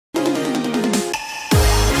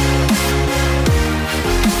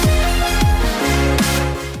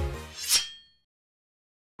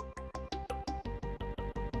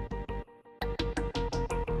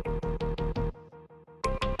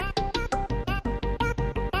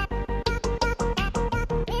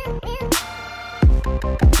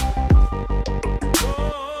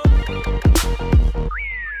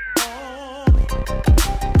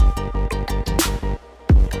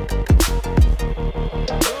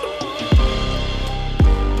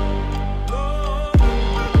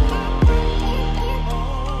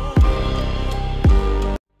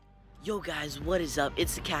guys, what is up?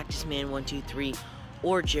 It's the Cactus Man 123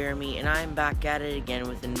 or Jeremy, and I'm back at it again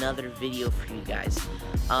with another video for you guys.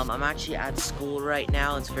 I'm actually at school right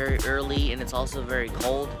now. It's very early and it's also very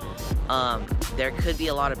cold. There could be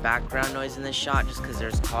a lot of background noise in this shot just because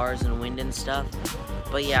there's cars and wind and stuff.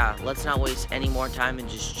 But yeah, let's not waste any more time and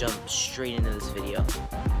just jump straight into this video.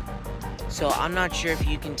 So I'm not sure if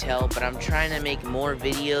you can tell, but I'm trying to make more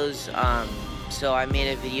videos. So I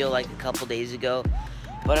made a video like a couple days ago,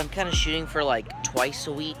 but I'm kind of shooting for like twice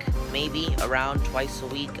a week, maybe around twice a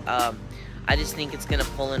week. I just think it's gonna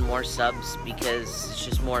pull in more subs because it's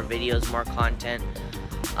just more videos, more content.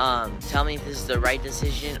 Tell me if this is the right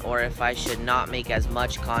decision or if I should not make as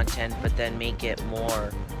much content but then make it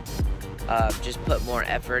more, just put more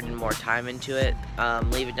effort and more time into it.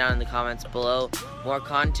 Leave it down in the comments below. More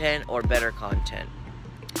content or better content?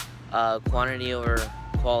 Quantity over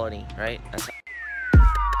quality, right? That's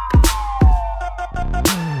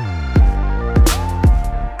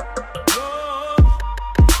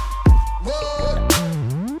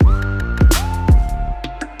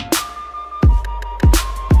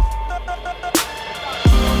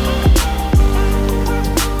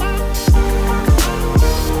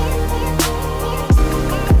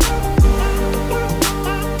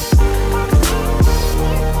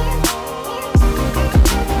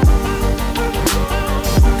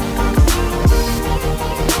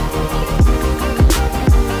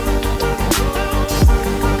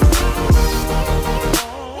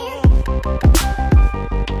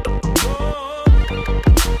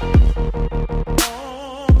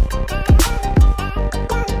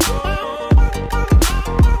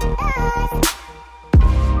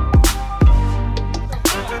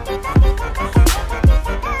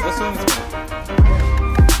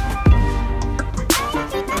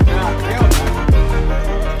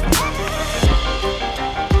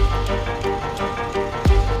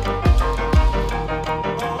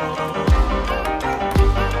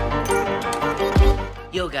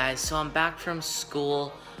Yo guys, so I'm back from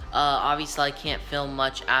school. Obviously I can't film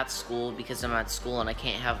much at school because I'm at school and I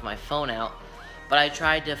can't have my phone out, but I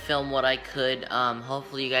tried to film what I could.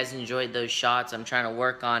 Hopefully you guys enjoyed those shots. I'm trying to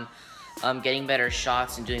work on getting better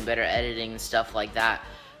shots and doing better editing and stuff like that.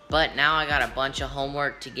 But now I got a bunch of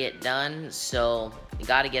homework to get done, so I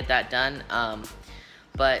gotta get that done.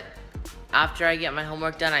 But after I get my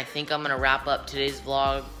homework done, I think I'm gonna wrap up today's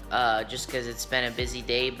vlog, just because it's been a busy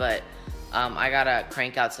day. But I gotta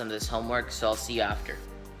crank out some of this homework, so I'll see you after.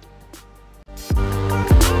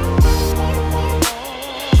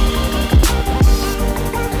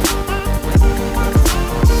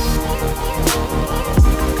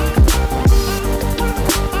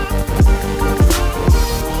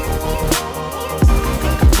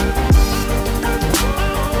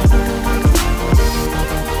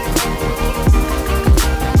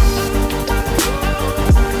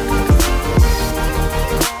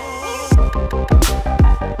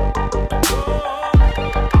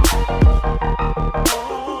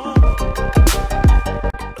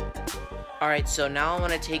 Alright, so now I'm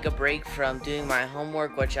going to take a break from doing my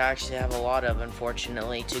homework, which I actually have a lot of,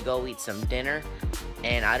 unfortunately, to go eat some dinner.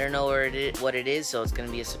 And I don't know what it is, so it's going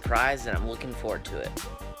to be a surprise, and I'm looking forward to it.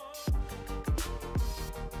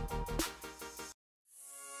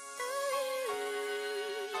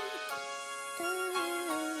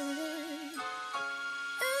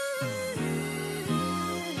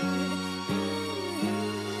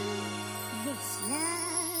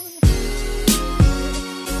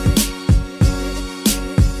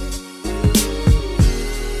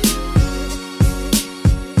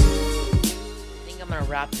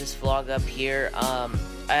 Wrap this vlog up here.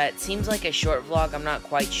 It seems like a short vlog. I'm not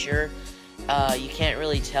quite sure. You can't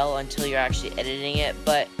really tell until you're actually editing it,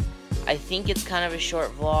 but I think it's kind of a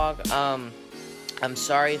short vlog. I'm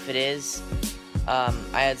sorry if it is. I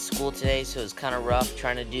had school today, so it was kind of rough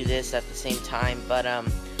trying to do this at the same time, but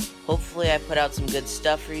hopefully I put out some good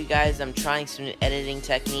stuff for you guys. I'm trying some new editing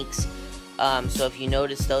techniques, so if you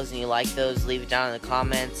notice those and you like those, leave it down in the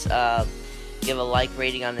comments. Give a like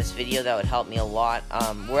rating on this video. That would help me a lot.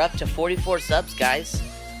 We're up to 44 subs, guys.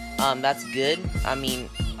 That's good. I mean,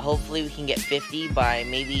 hopefully we can get 50 by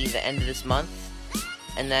maybe the end of this month,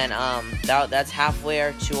 and then that's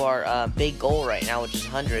halfway to our big goal right now, which is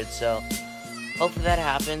 100. So hopefully that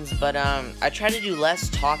happens. But I try to do less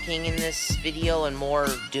talking in this video and more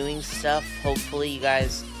doing stuff. Hopefully you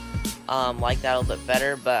guys like that a little bit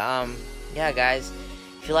better. But yeah, guys,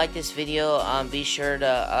 if you like this video, be sure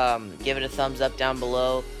to give it a thumbs up down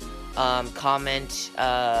below. Comment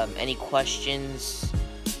any questions,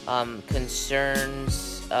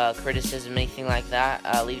 concerns, criticism, anything like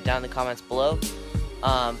that. Leave it down in the comments below.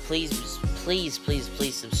 Please please, please,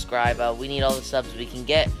 please subscribe. We need all the subs we can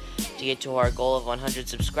get to get to our goal of 100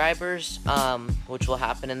 subscribers, which will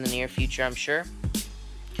happen in the near future, I'm sure.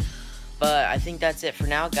 But I think that's it for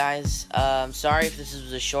now, guys. Sorry if this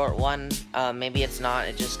was a short one. Maybe it's not.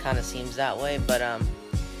 It just kind of seems that way. But,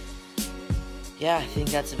 yeah, I think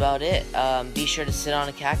that's about it. Be sure to sit on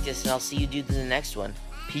a cactus, and I'll see you dudes in the next one.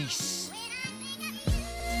 Peace.